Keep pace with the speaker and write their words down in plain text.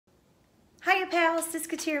Hiya pals,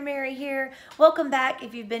 Discateer Mary here. Welcome back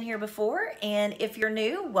if you've been here before, and if you're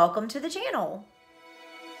new, welcome to the channel.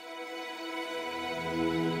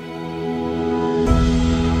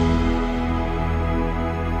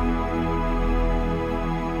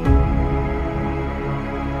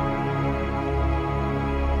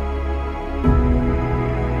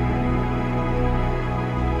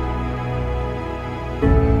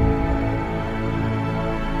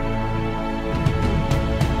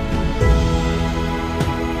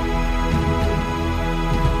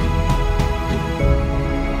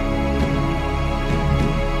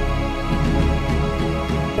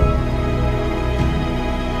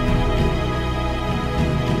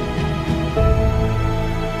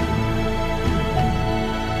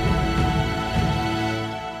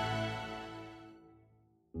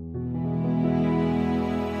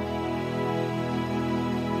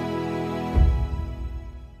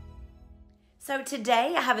 So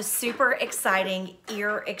today I have a super exciting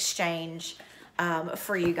ear exchange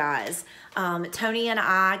for you guys. Tony and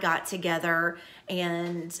I got together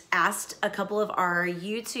and asked a couple of our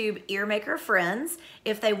YouTube ear maker friends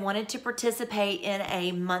if they wanted to participate in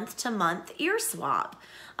a month-to-month ear swap.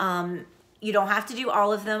 You don't have to do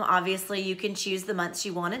all of them. Obviously, you can choose the months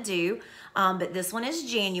you want to do, but this one is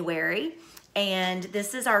January, and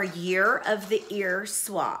this is our year of the ear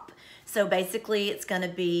swap. So basically, it's going to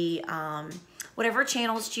be whatever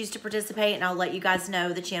channels choose to participate, and I'll let you guys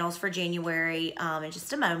know the channels for January in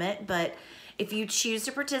just a moment. But if you choose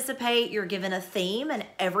to participate, you're given a theme, and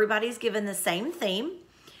everybody's given the same theme.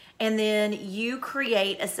 And then you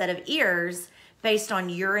create a set of ears based on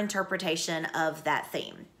your interpretation of that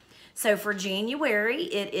theme. So for January,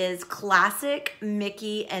 it is Classic,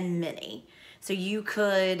 Mickey, and Minnie. So you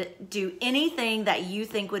could do anything that you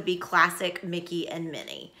think would be Classic, Mickey, and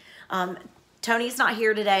Minnie. Tony's not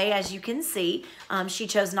here today, as you can see. She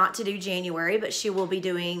chose not to do January, but she will be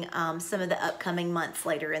doing some of the upcoming months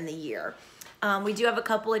later in the year. We do have a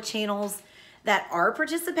couple of channels that are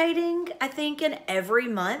participating, I think, in every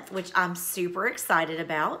month, which I'm super excited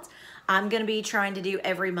about. I'm going to be trying to do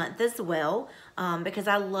every month as well because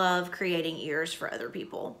I love creating ears for other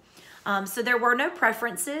people. So there were no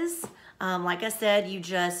preferences. Like I said, you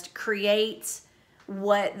just create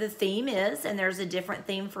what the theme is, and there's a different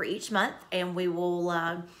theme for each month, and we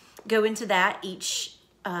will go into that each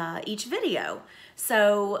video.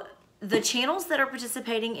 So the channels that are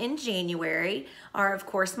participating in January are, of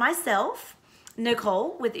course, myself,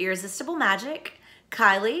 Nicole with EARresistable Magic,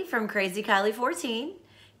 Kylie from Crazy Kylie 14,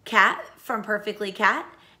 Kat from Perfectly Kat,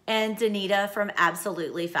 and Danita from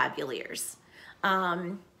AbsolutelyFabulears.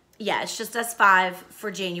 Yeah, it's just us 5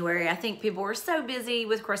 for January. I think people were so busy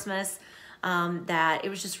with Christmas that it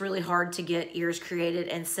was just really hard to get ears created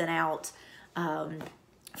and sent out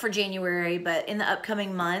for January. But in the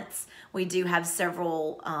upcoming months, we do have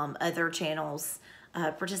several other channels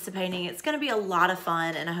participating. It's going to be a lot of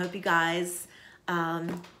fun, and I hope you guys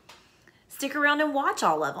stick around and watch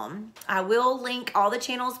all of them. I will link all the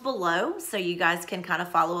channels below so you guys can kind of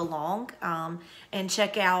follow along and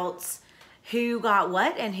check out who got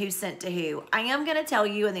what and who sent to who. I am going to tell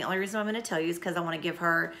you, and the only reason I'm going to tell you is because I want to give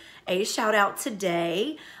her a shout out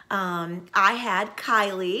today. I had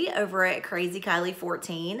Kylie over at Crazy Kylie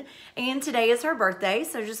 14, and today is her birthday,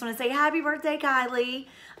 so I just want to say happy birthday, Kylie.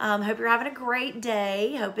 Hope you're having a great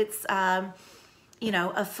day. Hope it's you know,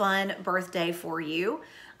 a fun birthday for you.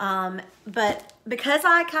 But because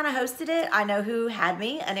I kind of hosted it, I know who had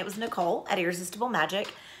me, and it was Nicole at EARresistable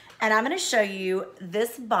Magic. And I'm going to show you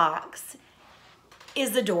this box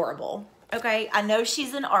is adorable. Okay, I know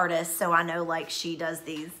she's an artist, so I know like she does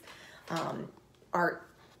these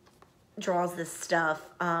draws this stuff.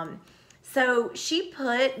 So she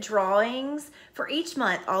put drawings for each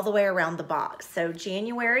month all the way around the box. So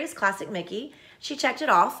January is Classic Mickey. She checked it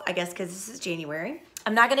off, I guess, because this is January.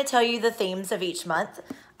 I'm not going to tell you the themes of each month,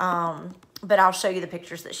 but I'll show you the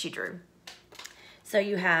pictures that she drew. So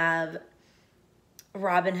you have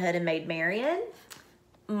Robin Hood and Maid Marian,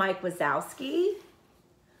 Mike Wazowski,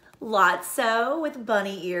 Lotso with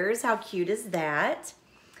bunny ears. How cute is that?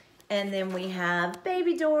 And then we have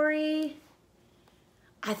Baby Dory.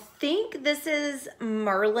 I think this is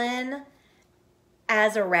Merlin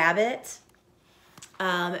as a rabbit.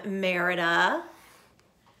 Merida.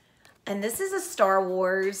 And this is a Star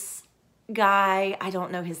Wars guy. I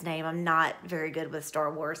don't know his name. I'm not very good with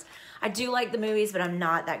Star Wars. I do like the movies, but I'm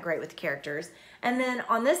not that great with the characters. And then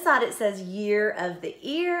on this side, it says Year of the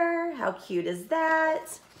Ear. How cute is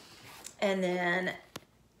that? And then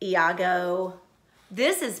Iago.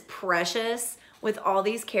 This is precious with all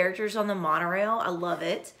these characters on the monorail. I love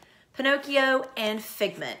it. Pinocchio, and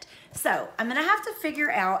Figment. So I'm gonna have to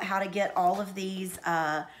figure out how to get all of these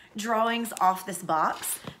drawings off this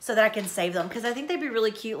box so that I can save them, because I think they'd be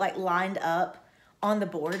really cute like lined up on the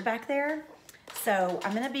board back there. So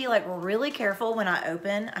I'm gonna be like really careful when I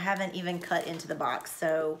open. I haven't even cut into the box,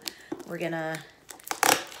 so we're gonna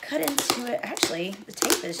cut into it. Actually, the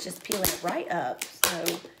tape is just peeling right up,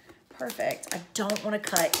 so perfect. I don't want to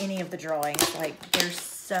cut any of the drawings. Like, they're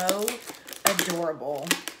so adorable.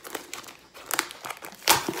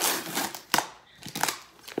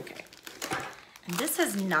 Okay, and this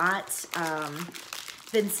has not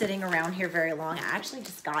been sitting around here very long. I actually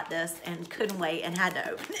just got this and couldn't wait and had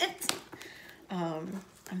to open it.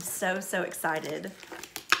 I'm so excited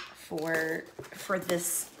for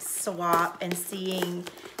this swap and seeing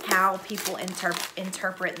how people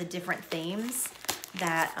interpret the different themes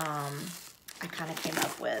that I kind of came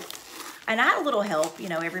up with. And I had a little help, you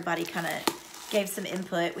know, everybody kind of gave some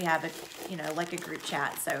input. We have a, you know, like a group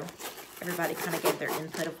chat, so everybody kind of gave their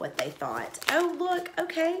input of what they thought. Oh, look,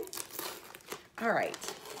 okay. All right,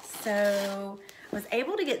 so I was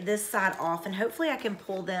able to get this side off, and hopefully I can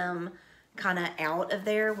pull them kind of out of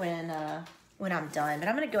there when I'm done. But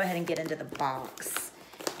I'm gonna go ahead and get into the box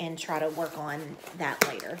and try to work on that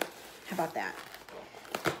later. How about that?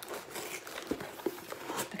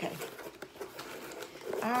 Okay.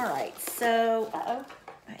 All right, so, I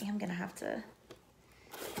am gonna have to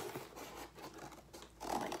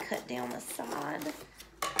like cut down the side.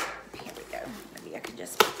 Here we go. Maybe I can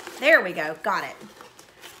just, there we go, got it.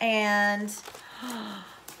 And,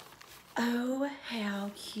 oh,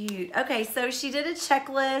 how cute. Okay, so she did a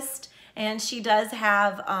checklist, and she does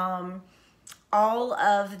have all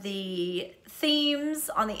of the themes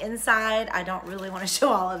on the inside. I don't really want to show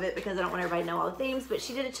all of it because I don't want everybody to know all the themes, but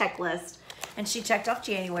she did a checklist, and she checked off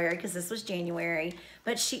January because this was January.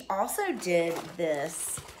 But she also did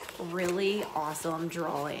this really awesome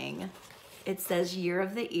drawing. It says Year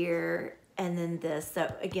of the Ear, and then this.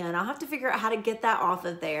 So again, I'll have to figure out how to get that off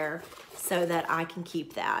of there so that I can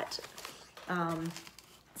keep that.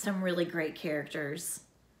 Some really great characters.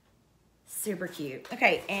 Super cute.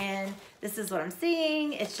 Okay, and this is what I'm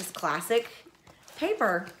seeing. It's just classic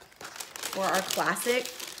paper for our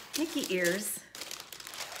classic Mickey ears.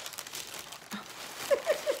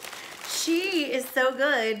 She is so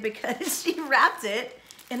good because she wrapped it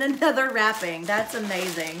in another wrapping. That's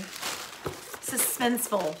amazing.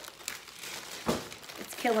 Suspenseful.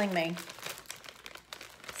 It's killing me.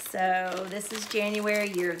 So this is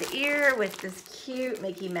January, Year of the Ear, with this cute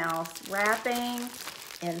Mickey Mouse wrapping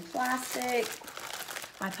in plastic.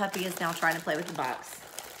 My puppy is now trying to play with the box.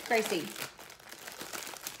 Gracie.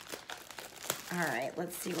 All right,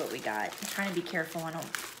 let's see what we got. I'm trying to be careful. I don't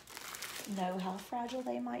know how fragile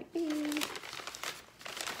they might be.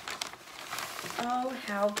 Oh,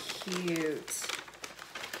 how cute.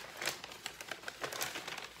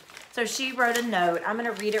 So she wrote a note. I'm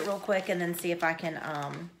gonna read it real quick and then see if I can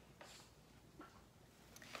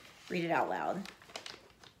read it out loud.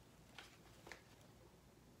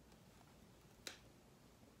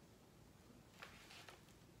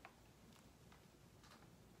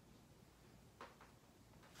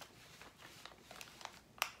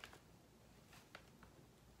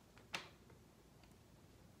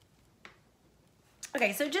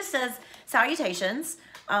 Okay, so it just says, salutations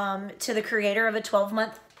to the creator of a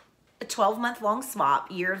 12-month long swap,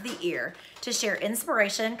 Year of the Ear, to share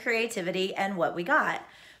inspiration, creativity, and what we got.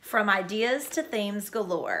 From ideas to themes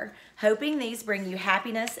galore, hoping these bring you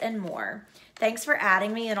happiness and more. Thanks for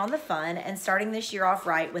adding me in on the fun and starting this year off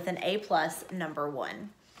right with an A+ #1.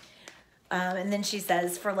 And then she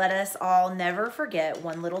says, for let us all never forget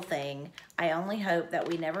one little thing. I only hope that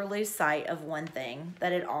we never lose sight of one thing,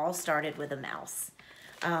 that it all started with a mouse.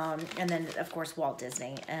 And then, of course, Walt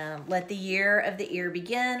Disney. Let the Year of the Ear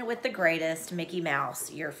begin with the greatest, Mickey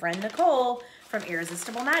Mouse. Your friend Nicole from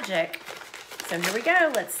EARresistable Magic. So here we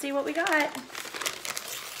go. Let's see what we got.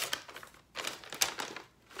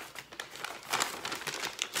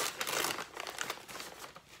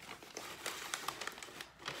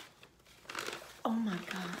 Oh my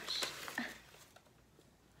gosh.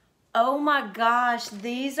 Oh my gosh,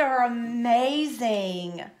 these are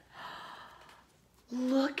amazing.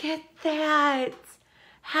 Look at that.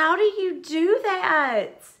 How do you do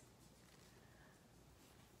that?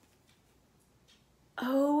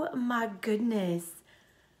 Oh my goodness.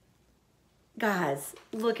 Guys,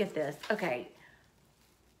 look at this. Okay.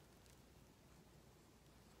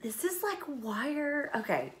 This is like wire.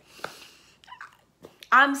 Okay.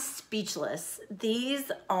 I'm speechless.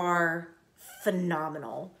 These are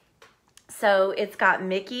phenomenal. So it's got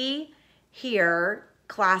Mickey here,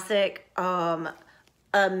 classic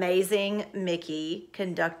amazing Mickey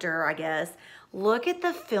conductor, I guess. Look at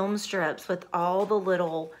the film strips with all the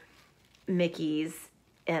little Mickeys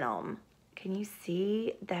in them. Can you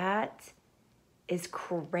see? That is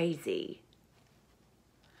crazy.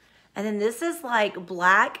 And then this is like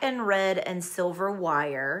black and red and silver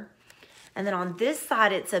wire. And then on this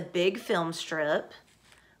side, it's a big film strip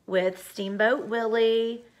with Steamboat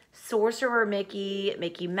Willie, Sorcerer Mickey,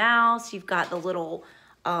 Mickey Mouse. You've got the little,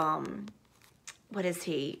 what is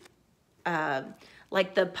he?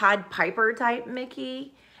 Like the Pied Piper type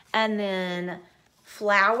Mickey. And then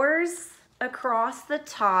flowers across the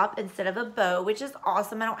top instead of a bow, which is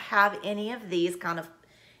awesome. I don't have any of these kind of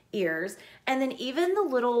ears. And then even the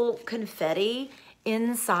little confetti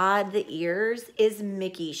inside the ears is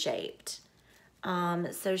Mickey shaped.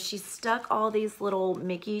 So she stuck all these little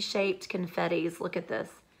Mickey shaped confettis, look at this,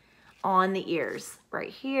 on the ears right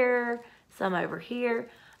here, some over here.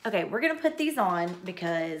 Okay, we're gonna put these on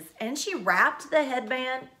because, and she wrapped the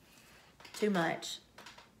headband too much.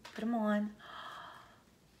 Put them on.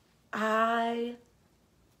 I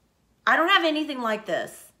don't have anything like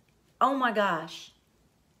this. Oh my gosh.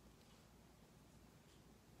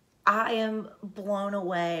 I am blown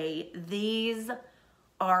away. These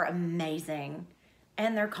are amazing.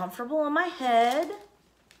 And they're comfortable on my head.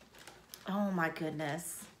 Oh my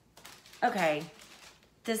goodness. Okay.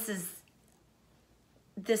 This is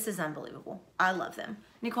unbelievable. I love them.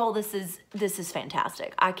 Nicole, this is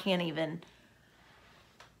fantastic. I can't even,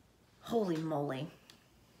 holy moly.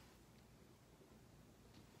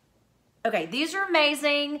 Okay, these are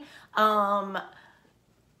amazing. Wow.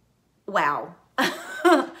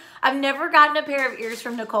 I've never gotten a pair of ears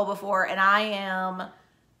from Nicole before, and I am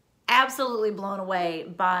absolutely blown away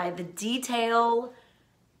by the detail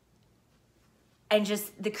and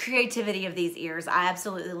just the creativity of these ears. I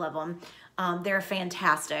absolutely love them. They're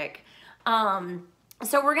fantastic.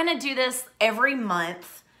 So we're gonna do this every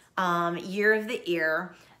month, Year of the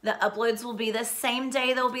Ear. The uploads will be the same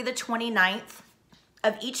day. They'll be the 29th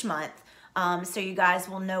of each month. So you guys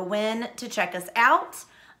will know when to check us out.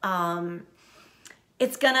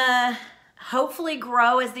 It's gonna hopefully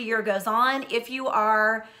grow as the year goes on. If you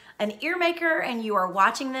are an ear maker and you are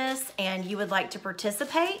watching this and you would like to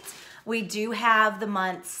participate, we do have the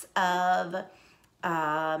months of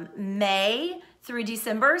May through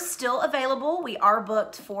December still available. We are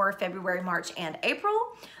booked for February, March, and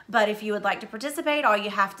April. But if you would like to participate, all you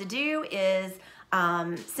have to do is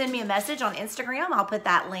send me a message on Instagram. I'll put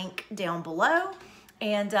that link down below.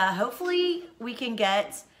 And hopefully we can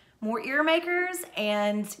get more ear makers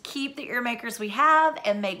and keep the ear makers we have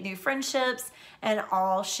and make new friendships and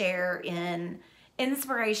all share in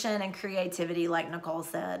inspiration and creativity like Nicole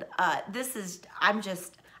said. I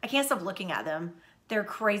can't stop looking at them. They're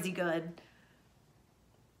crazy good.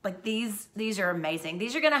 Like these are amazing.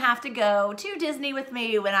 These are gonna have to go to Disney with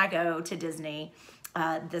me when I go to Disney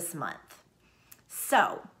this month.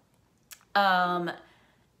 So,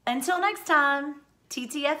 until next time,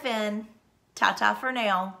 TTFN, ta-ta for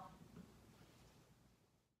now.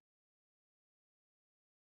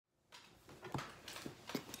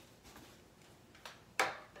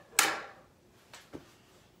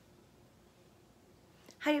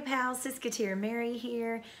 Hiya pals, Siskateer Mary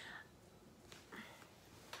here.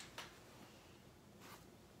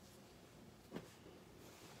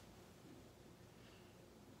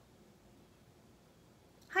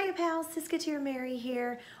 Hiya pals, Siskateer Mary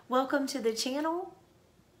here. Welcome to the channel.